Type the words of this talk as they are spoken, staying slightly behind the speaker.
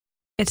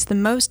It's the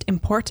most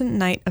important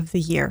night of the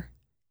year.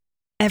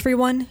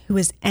 Everyone who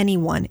is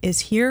anyone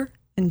is here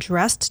and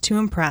dressed to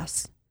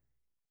impress.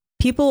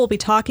 People will be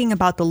talking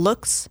about the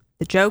looks,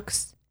 the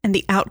jokes, and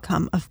the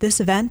outcome of this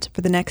event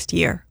for the next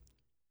year.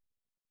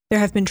 There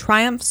have been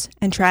triumphs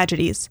and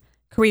tragedies,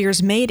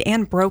 careers made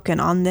and broken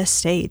on this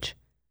stage.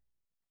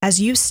 As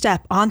you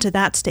step onto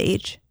that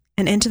stage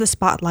and into the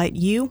spotlight,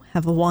 you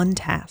have one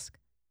task: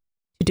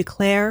 to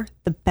declare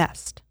the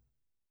best.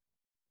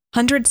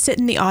 Hundreds sit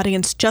in the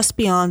audience just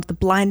beyond the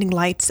blinding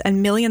lights,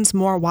 and millions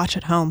more watch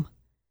at home.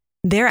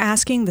 They're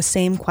asking the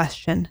same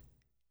question.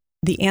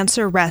 The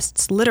answer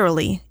rests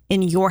literally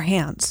in your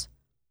hands.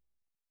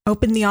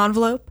 Open the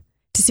envelope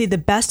to see the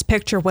Best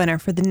Picture winner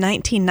for the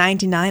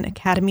 1999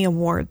 Academy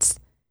Awards.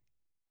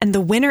 And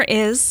the winner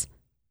is...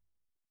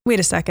 Wait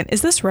a second,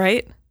 is this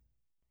right?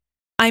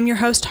 I'm your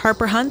host,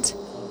 Harper Hunt,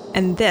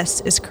 and this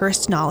is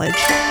Cursed Knowledge.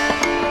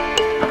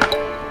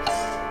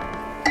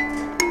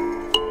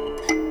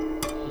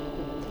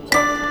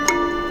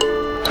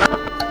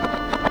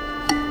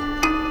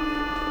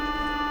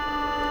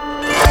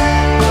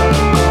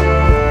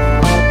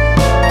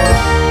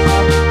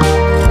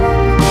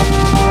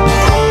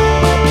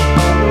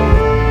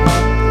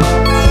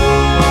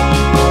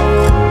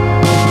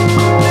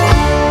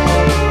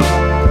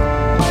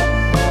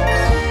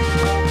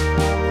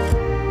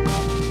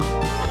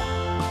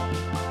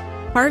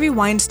 Harvey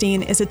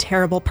Weinstein is a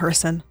terrible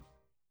person.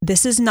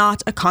 This is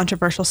not a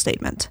controversial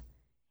statement.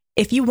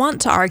 If you want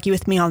to argue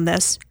with me on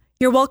this,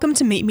 you're welcome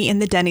to meet me in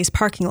the Denny's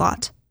parking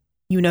lot.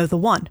 You know the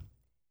one.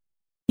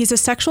 He's a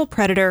sexual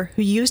predator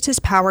who used his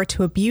power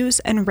to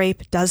abuse and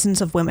rape dozens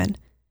of women.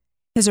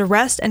 His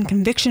arrest and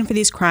conviction for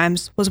these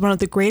crimes was one of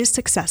the greatest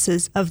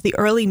successes of the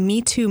early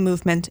Me Too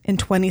movement in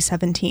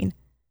 2017.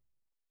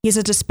 He's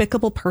a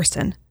despicable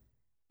person,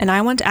 and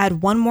I want to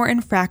add one more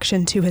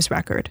infraction to his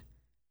record.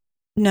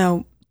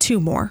 No, 2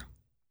 more.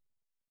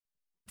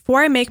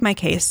 Before I make my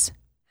case,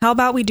 how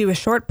about we do a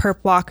short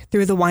perp walk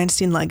through the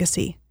Weinstein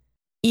legacy?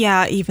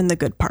 Yeah, even the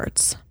good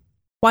parts.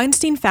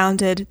 Weinstein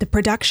founded the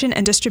production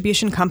and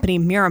distribution company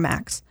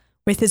Miramax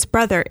with his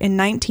brother in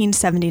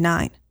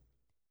 1979.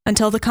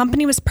 Until the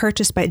company was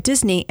purchased by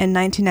Disney in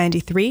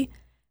 1993,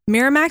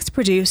 Miramax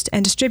produced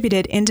and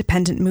distributed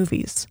independent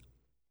movies.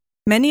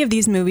 Many of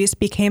these movies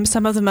became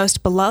some of the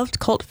most beloved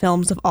cult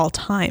films of all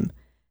time.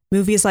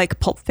 Movies like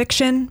Pulp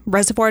Fiction,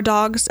 Reservoir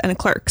Dogs, and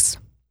Clerks.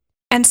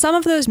 And some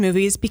of those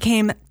movies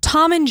became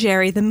Tom and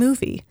Jerry the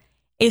Movie,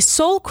 a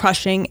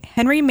soul-crushing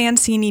Henry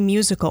Mancini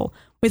musical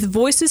with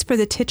voices for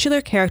the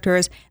titular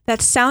characters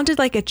that sounded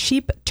like a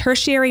cheap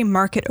tertiary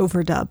market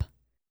overdub.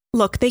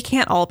 Look, they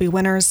can't all be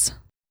winners.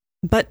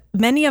 But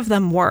many of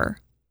them were.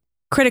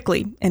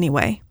 Critically,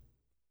 anyway.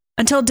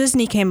 Until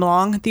Disney came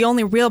along, the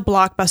only real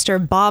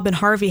blockbuster Bob and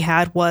Harvey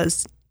had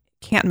was,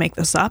 can't make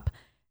this up,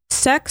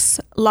 Sex,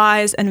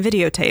 Lies, and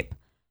Videotape,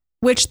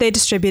 which they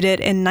distributed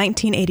in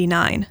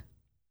 1989.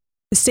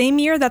 The same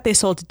year that they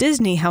sold to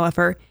Disney,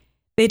 however,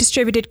 they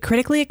distributed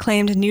critically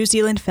acclaimed New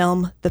Zealand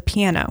film The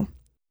Piano,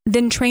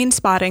 then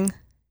Trainspotting,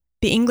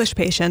 The English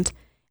Patient,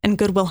 and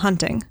Good Will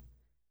Hunting.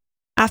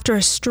 After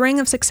a string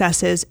of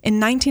successes, in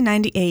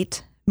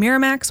 1998,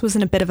 Miramax was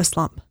in a bit of a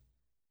slump.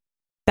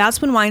 That's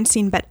when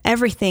Weinstein bet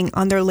everything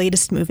on their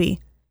latest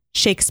movie,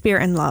 Shakespeare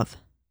in Love.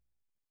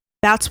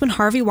 That's when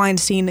Harvey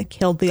Weinstein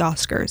killed the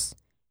Oscars.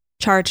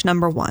 Charge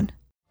number 1.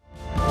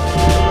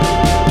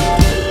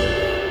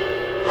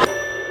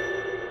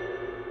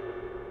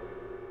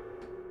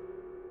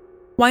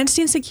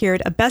 Weinstein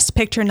secured a Best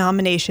Picture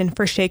nomination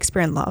for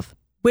Shakespeare in Love,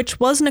 which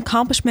was an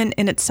accomplishment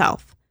in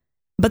itself.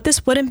 But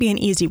this wouldn't be an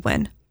easy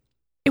win.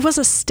 It was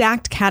a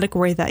stacked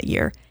category that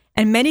year,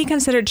 and many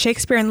considered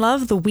Shakespeare in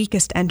Love the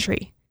weakest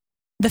entry.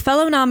 The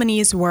fellow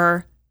nominees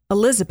were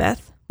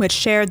Elizabeth, which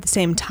shared the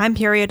same time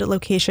period,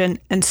 location,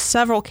 and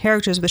several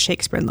characters with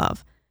Shakespeare in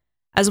Love,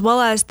 as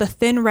well as The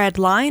Thin Red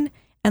Line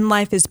and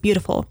Life is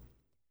Beautiful,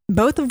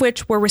 both of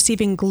which were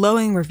receiving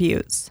glowing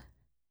reviews.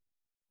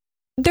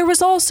 There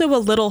was also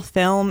a little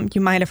film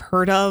you might have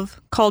heard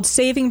of called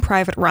Saving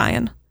Private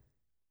Ryan.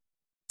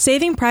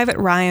 Saving Private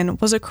Ryan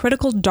was a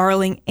critical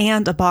darling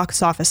and a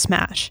box office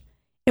smash.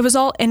 It was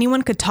all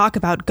anyone could talk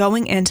about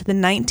going into the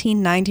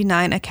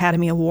 1999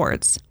 Academy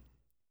Awards.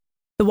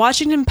 The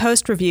Washington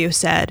Post review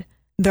said,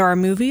 "There are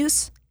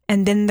movies,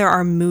 and then there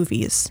are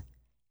movies.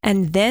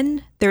 And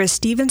then there is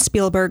Steven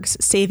Spielberg's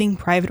Saving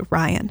Private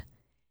Ryan.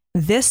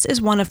 This is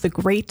one of the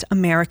great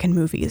American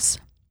movies."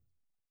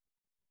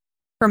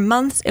 For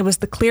months, it was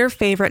the clear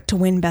favorite to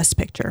win Best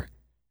Picture.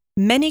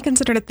 Many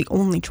considered it the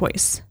only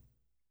choice.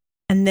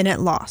 And then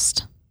it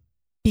lost.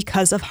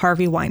 Because of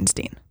Harvey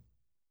Weinstein.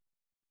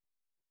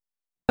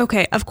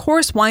 Okay, of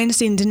course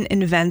Weinstein didn't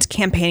invent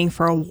campaigning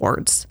for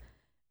awards.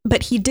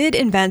 But he did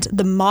invent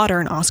the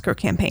modern Oscar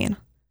campaign.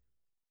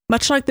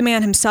 Much like the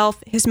man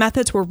himself, his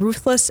methods were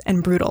ruthless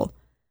and brutal.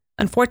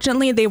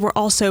 Unfortunately, they were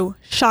also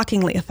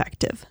shockingly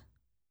effective.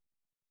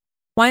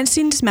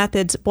 Weinstein's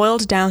methods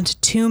boiled down to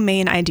 2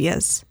 main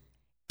ideas: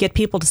 get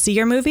people to see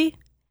your movie,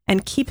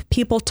 and keep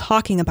people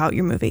talking about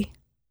your movie.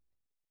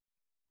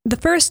 The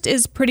first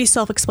is pretty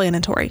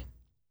self-explanatory.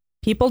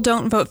 People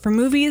don't vote for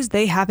movies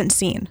they haven't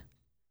seen.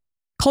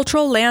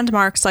 Cultural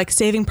landmarks like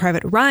Saving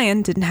Private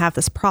Ryan didn't have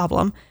this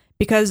problem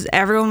because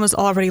everyone was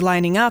already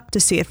lining up to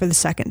see it for the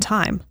second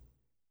time.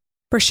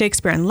 For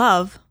Shakespeare in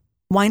Love,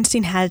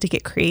 Weinstein had to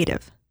get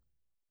creative.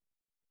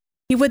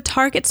 He would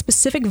target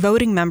specific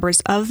voting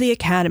members of the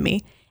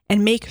Academy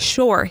and make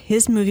sure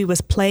his movie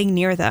was playing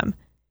near them.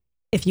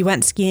 If you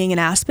went skiing in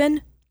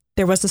Aspen,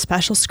 there was a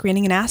special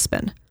screening in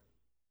Aspen.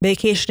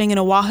 Vacationing in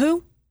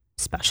Oahu,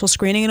 special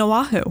screening in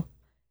Oahu.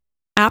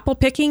 Apple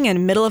picking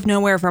in middle of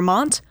nowhere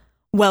Vermont,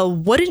 well,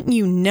 wouldn't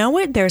you know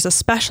it, there's a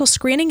special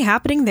screening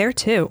happening there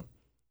too.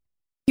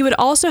 He would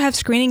also have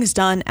screenings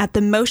done at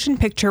the Motion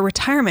Picture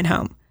Retirement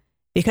Home,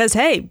 because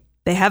hey,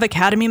 they have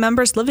Academy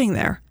members living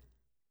there.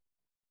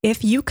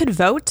 If you could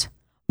vote,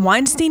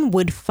 Weinstein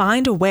would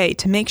find a way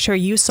to make sure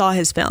you saw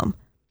his film,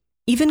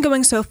 even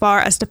going so far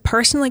as to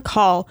personally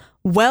call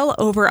well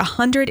over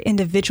 100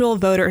 individual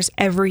voters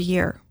every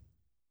year.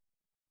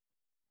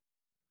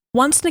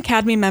 Once an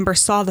Academy member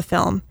saw the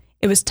film,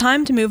 it was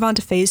time to move on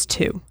to phase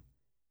 2.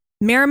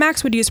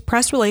 Miramax would use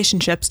press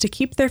relationships to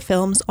keep their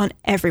films on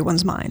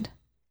everyone's mind.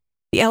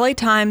 The LA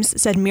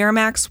Times said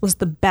Miramax was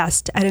the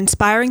best at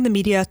inspiring the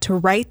media to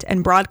write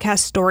and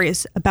broadcast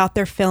stories about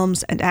their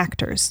films and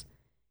actors,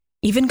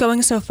 even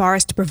going so far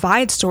as to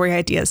provide story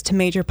ideas to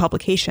major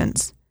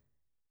publications.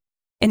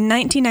 In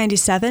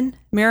 1997,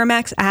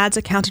 Miramax ads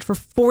accounted for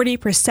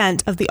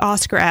 40% of the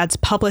Oscar ads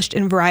published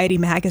in Variety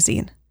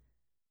magazine.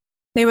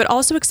 They would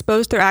also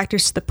expose their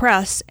actors to the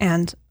press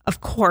and, of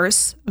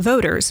course,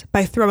 voters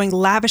by throwing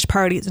lavish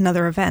parties and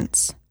other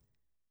events.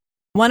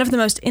 One of the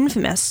most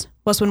infamous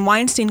was when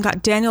Weinstein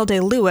got Daniel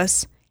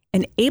Day-Lewis,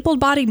 an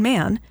able-bodied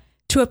man,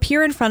 to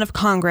appear in front of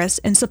Congress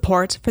in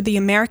support for the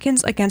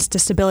Americans Against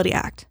Disability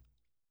Act.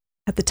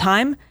 At the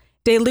time,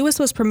 Day-Lewis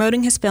was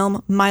promoting his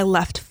film My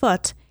Left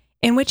Foot,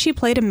 in which he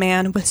played a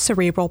man with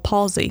cerebral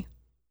palsy.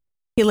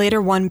 He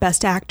later won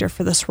Best Actor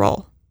for this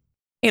role.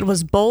 It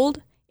was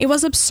bold, it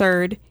was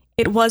absurd,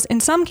 it was, in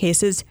some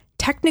cases,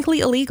 technically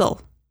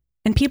illegal,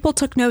 and people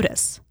took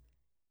notice.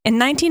 In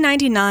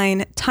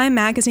 1999, Time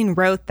magazine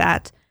wrote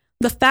that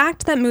the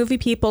fact that movie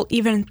people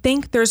even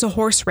think there's a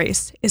horse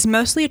race is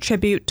mostly a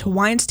tribute to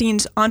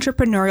Weinstein's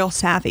entrepreneurial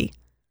savvy.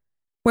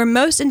 Where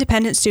most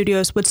independent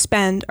studios would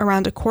spend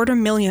around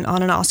 $250,000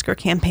 on an Oscar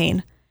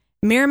campaign,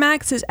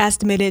 Miramax is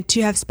estimated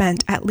to have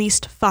spent at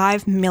least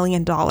 $5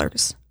 million.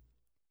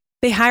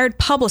 They hired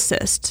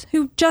publicists,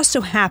 who just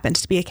so happened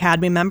to be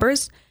Academy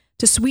members,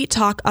 to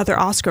sweet-talk other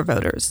Oscar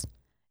voters,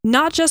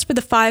 not just for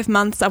the 5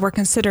 months that were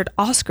considered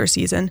Oscar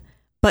season,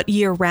 but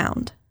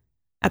year-round.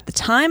 At the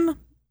time,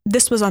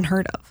 this was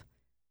unheard of.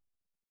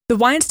 The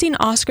Weinstein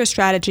Oscar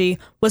strategy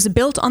was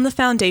built on the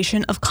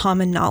foundation of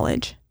common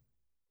knowledge.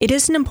 It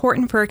isn't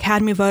important for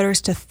Academy voters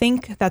to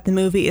think that the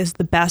movie is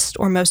the best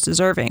or most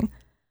deserving.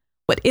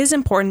 What is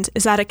important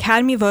is that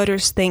Academy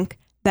voters think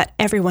that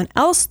everyone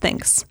else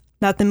thinks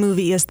that the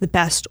movie is the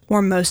best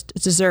or most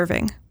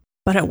deserving.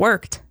 But it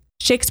worked.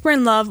 Shakespeare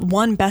in Love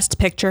won Best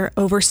Picture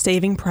over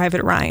Saving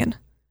Private Ryan.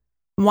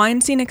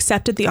 Weinstein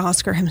accepted the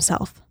Oscar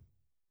himself.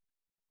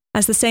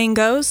 As the saying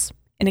goes,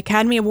 in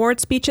Academy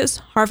Award speeches,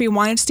 Harvey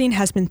Weinstein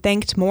has been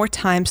thanked more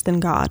times than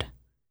God.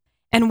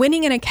 And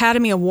winning an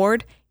Academy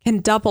Award can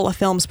double a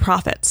film's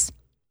profits.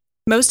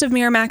 Most of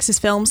Miramax's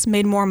films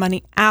made more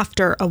money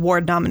after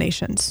award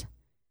nominations.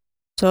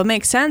 So it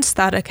makes sense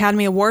that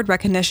Academy Award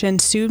recognition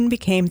soon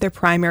became their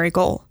primary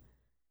goal.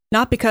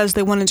 Not because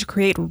they wanted to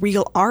create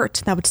real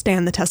art that would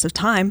stand the test of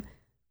time.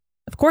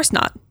 Of course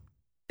not.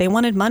 They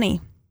wanted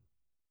money.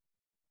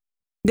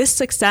 This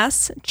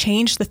success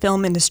changed the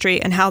film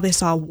industry and how they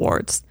saw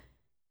awards.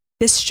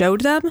 This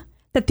showed them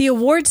that the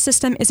award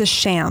system is a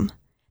sham,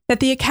 that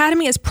the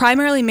Academy is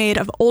primarily made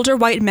of older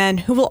white men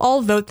who will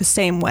all vote the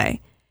same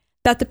way,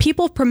 that the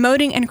people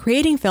promoting and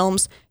creating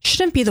films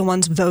shouldn't be the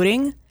ones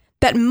voting,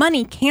 that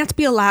money can't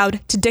be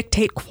allowed to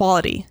dictate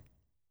quality.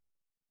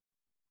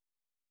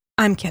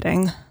 I'm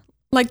kidding.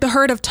 Like the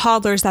herd of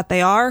toddlers that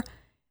they are,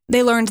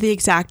 they learned the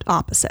exact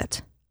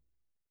opposite.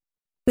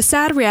 The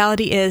sad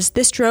reality is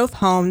this drove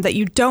home that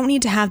you don't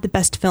need to have the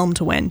best film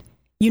to win.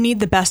 You need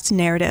the best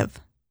narrative.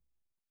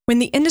 When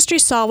the industry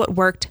saw what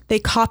worked, they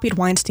copied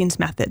Weinstein's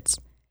methods.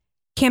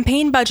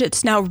 Campaign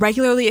budgets now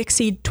regularly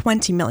exceed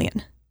 $20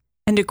 million,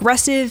 and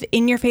aggressive,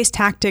 in-your-face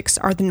tactics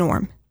are the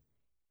norm.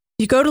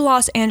 If you go to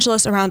Los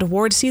Angeles around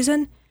award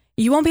season,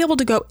 you won't be able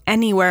to go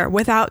anywhere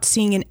without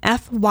seeing an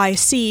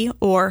FYC,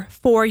 or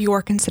For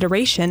Your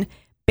Consideration,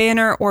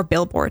 banner or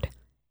billboard.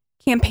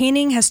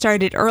 Campaigning has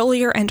started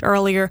earlier and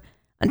earlier,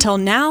 until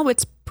now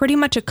it's pretty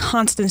much a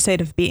constant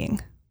state of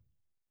being.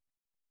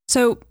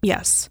 So,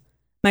 yes,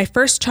 my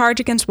first charge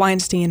against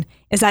Weinstein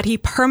is that he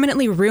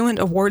permanently ruined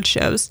award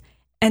shows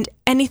and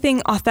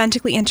anything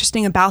authentically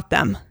interesting about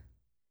them.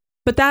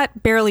 But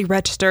that barely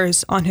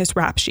registers on his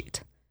rap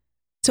sheet.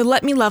 So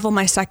let me level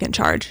my second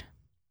charge.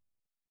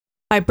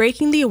 By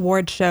breaking the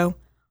award show,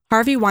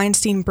 Harvey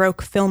Weinstein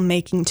broke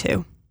filmmaking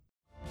too.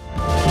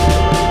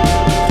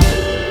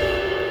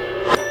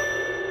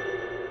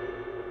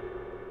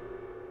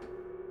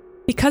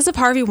 Because of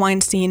Harvey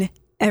Weinstein,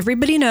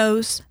 everybody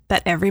knows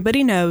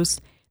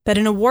that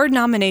an award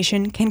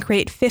nomination can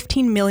create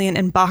 $15 million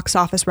in box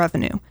office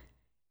revenue,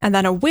 and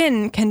that a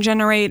win can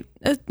generate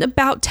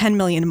about $10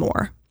 million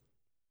more.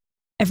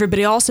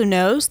 Everybody also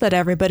knows that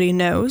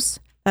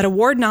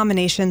award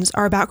nominations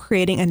are about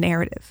creating a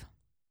narrative.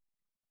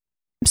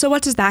 So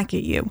what does that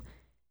get you?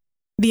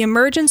 The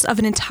emergence of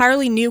an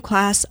entirely new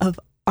class of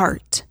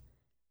art.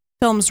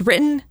 Films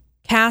written,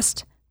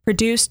 cast,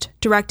 produced,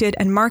 directed,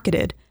 and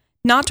marketed,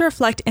 not to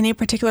reflect any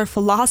particular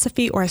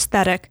philosophy or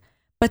aesthetic,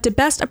 but to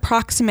best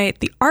approximate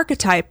the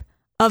archetype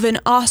of an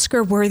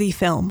Oscar-worthy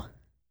film.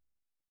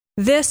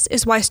 This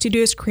is why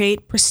studios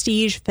create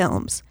prestige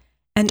films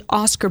and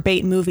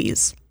Oscar-bait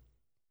movies.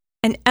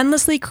 An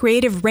endlessly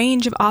creative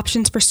range of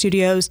options for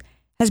studios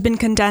has been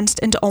condensed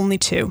into only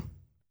two.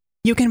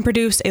 You can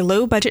produce a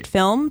low-budget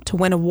film to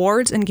win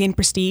awards and gain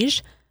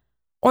prestige,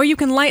 or you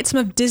can light some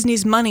of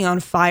Disney's money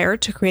on fire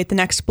to create the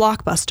next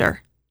blockbuster.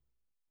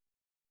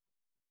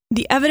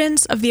 The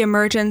evidence of the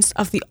emergence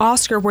of the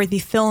Oscar-worthy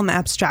film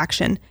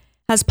abstraction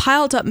has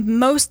piled up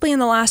mostly in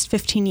the last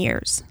 15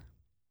 years.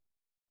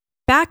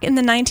 Back in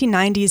the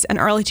 1990s and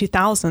early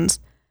 2000s,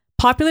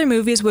 popular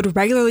movies would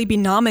regularly be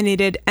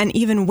nominated and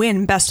even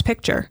win Best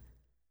Picture.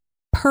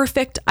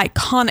 Perfect,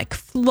 iconic,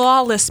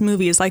 flawless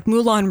movies like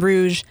Moulin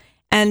Rouge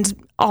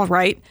and,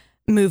 alright,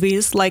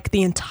 movies like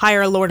the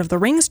entire Lord of the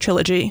Rings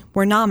trilogy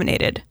were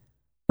nominated.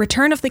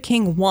 Return of the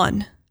King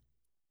won.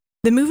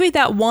 The movie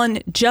that won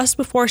just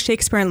before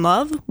Shakespeare in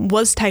Love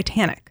was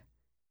Titanic.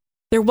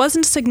 There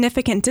wasn't a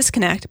significant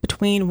disconnect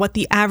between what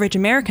the average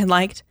American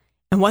liked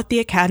and what the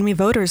Academy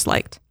voters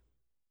liked.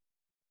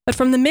 But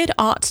from the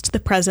mid-aughts to the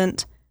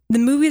present, the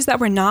movies that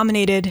were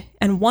nominated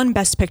and won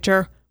Best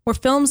Picture were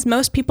films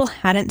most people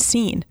hadn't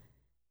seen.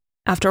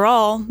 After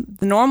all,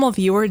 the normal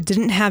viewer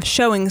didn't have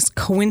showings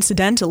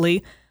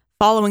coincidentally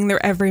following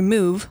their every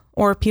move,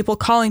 or people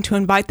calling to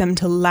invite them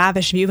to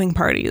lavish viewing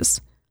parties.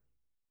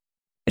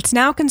 It's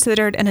now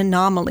considered an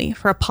anomaly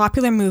for a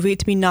popular movie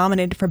to be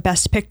nominated for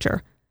Best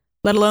Picture,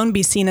 let alone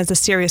be seen as a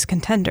serious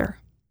contender.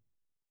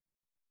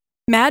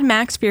 Mad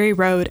Max Fury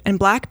Road and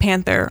Black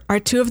Panther are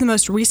two of the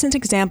most recent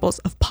examples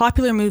of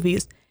popular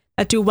movies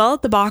that do well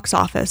at the box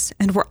office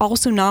and were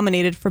also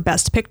nominated for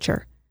Best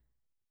Picture.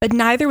 But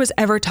neither was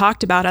ever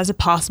talked about as a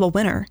possible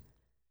winner.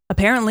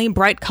 Apparently,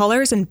 bright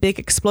colors and big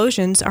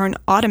explosions are an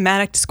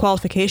automatic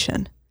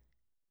disqualification.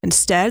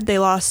 Instead, they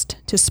lost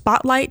to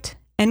Spotlight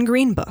and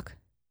Green Book.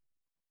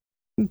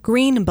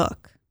 Green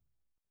Book.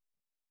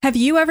 Have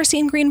you ever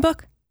seen Green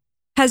Book?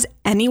 Has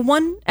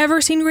anyone ever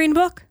seen Green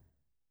Book?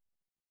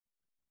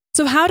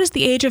 So how does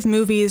the age of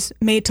movies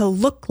made to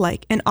look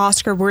like an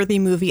Oscar-worthy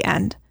movie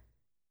end?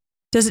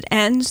 Does it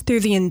end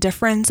through the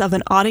indifference of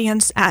an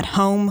audience at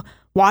home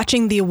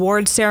watching the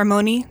awards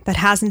ceremony that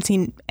hasn't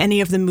seen any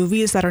of the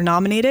movies that are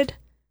nominated?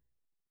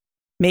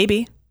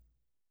 Maybe.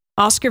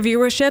 Oscar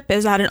viewership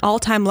is at an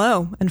all-time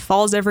low and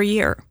falls every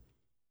year.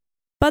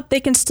 But they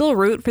can still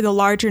root for the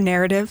larger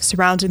narrative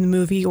surrounding the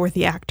movie or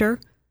the actor.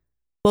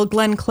 Will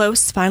Glenn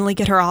Close finally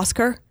get her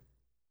Oscar?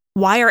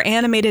 Why are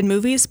animated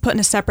movies put in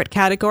a separate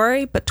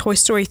category, but Toy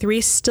Story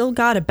 3 still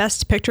got a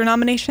Best Picture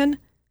nomination?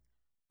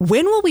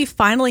 When will we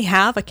finally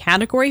have a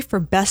category for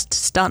Best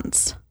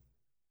Stunts?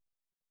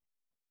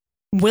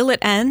 Will it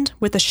end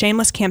with a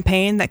shameless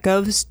campaign that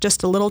goes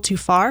just a little too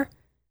far?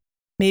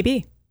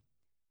 Maybe.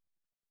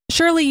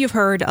 Surely you've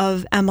heard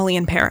of Emily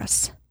in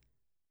Paris.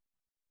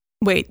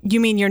 Wait, you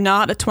mean you're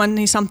not a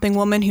 20-something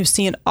woman who's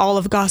seen all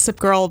of Gossip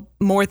Girl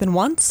more than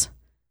once?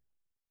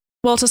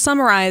 Well, to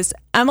summarize,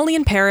 Emily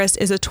in Paris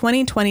is a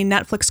 2020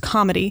 Netflix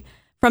comedy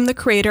from the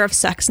creator of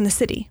Sex and the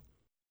City.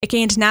 It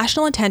gained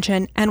national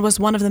attention and was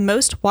one of the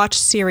most watched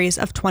series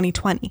of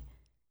 2020.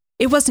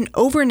 It was an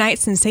overnight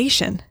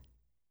sensation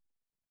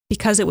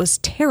because it was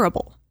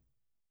terrible.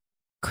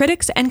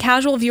 Critics and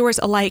casual viewers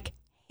alike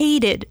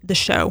hated the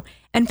show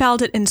and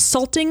found it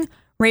insulting,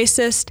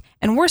 racist,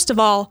 and worst of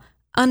all,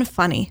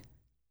 unfunny.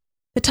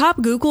 The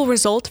top Google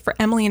result for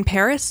Emily in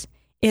Paris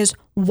is,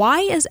 why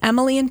is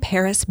Emily in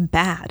Paris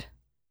bad?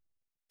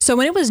 So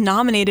when it was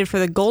nominated for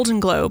the Golden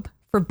Globe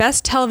for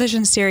Best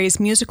Television Series,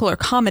 Musical, or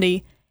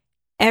Comedy,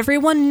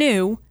 everyone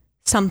knew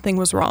something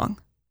was wrong.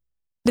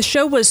 The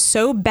show was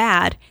so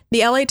bad,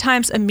 the LA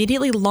Times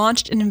immediately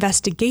launched an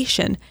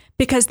investigation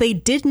because they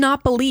did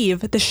not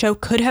believe the show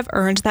could have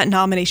earned that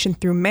nomination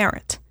through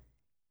merit.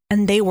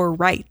 And they were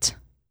right.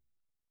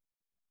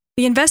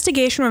 The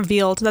investigation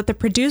revealed that the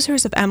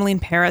producers of Emily in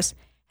Paris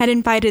had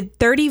invited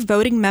 30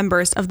 voting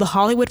members of the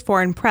Hollywood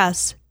Foreign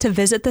Press to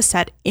visit the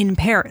set in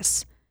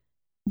Paris.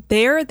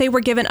 There, they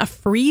were given a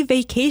free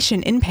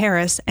vacation in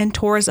Paris and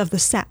tours of the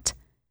set.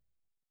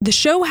 The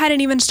show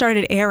hadn't even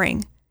started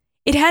airing.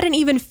 It hadn't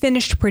even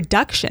finished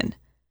production,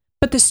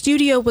 but the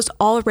studio was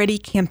already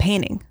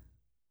campaigning.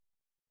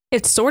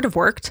 It sort of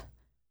worked.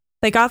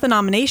 They got the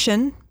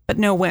nomination, but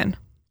no win.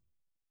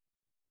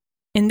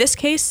 In this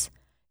case,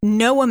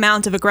 no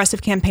amount of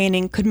aggressive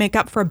campaigning could make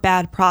up for a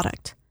bad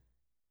product.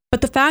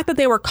 But the fact that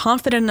they were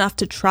confident enough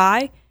to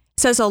try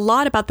says a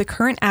lot about the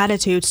current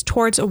attitudes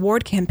towards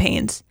award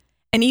campaigns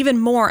and even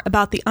more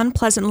about the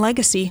unpleasant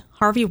legacy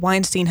Harvey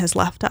Weinstein has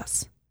left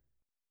us.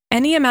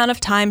 Any amount of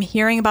time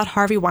hearing about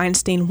Harvey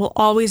Weinstein will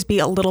always be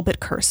a little bit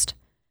cursed.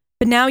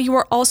 But now you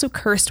are also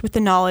cursed with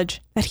the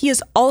knowledge that he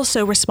is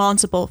also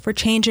responsible for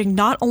changing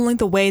not only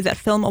the way that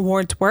film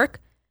awards work,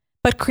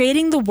 but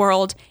creating the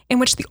world in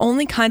which the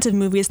only kinds of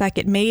movies that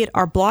get made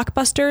are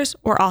blockbusters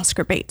or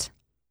Oscar bait.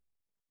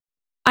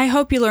 I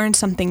hope you learned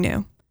something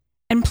new.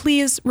 And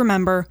please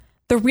remember,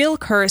 the real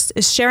curse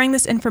is sharing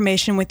this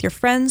information with your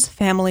friends,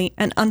 family,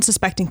 and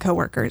unsuspecting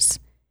coworkers.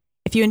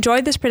 If you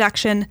enjoyed this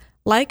production,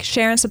 like,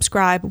 share, and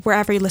subscribe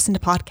wherever you listen to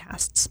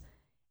podcasts.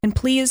 And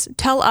please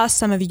tell us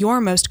some of your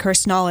most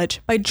cursed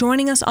knowledge by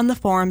joining us on the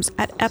forums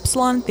at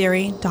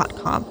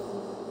epsilontheory.com.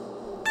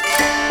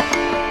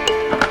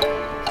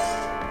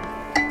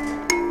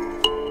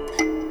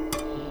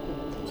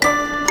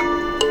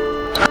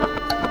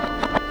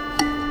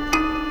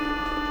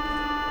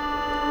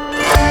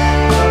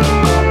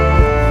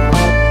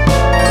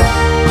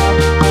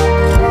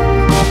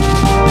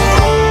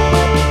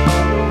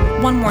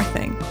 One more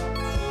thing.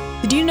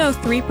 Did you know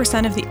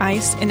 3% of the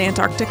ice in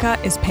Antarctica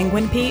is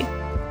penguin pee?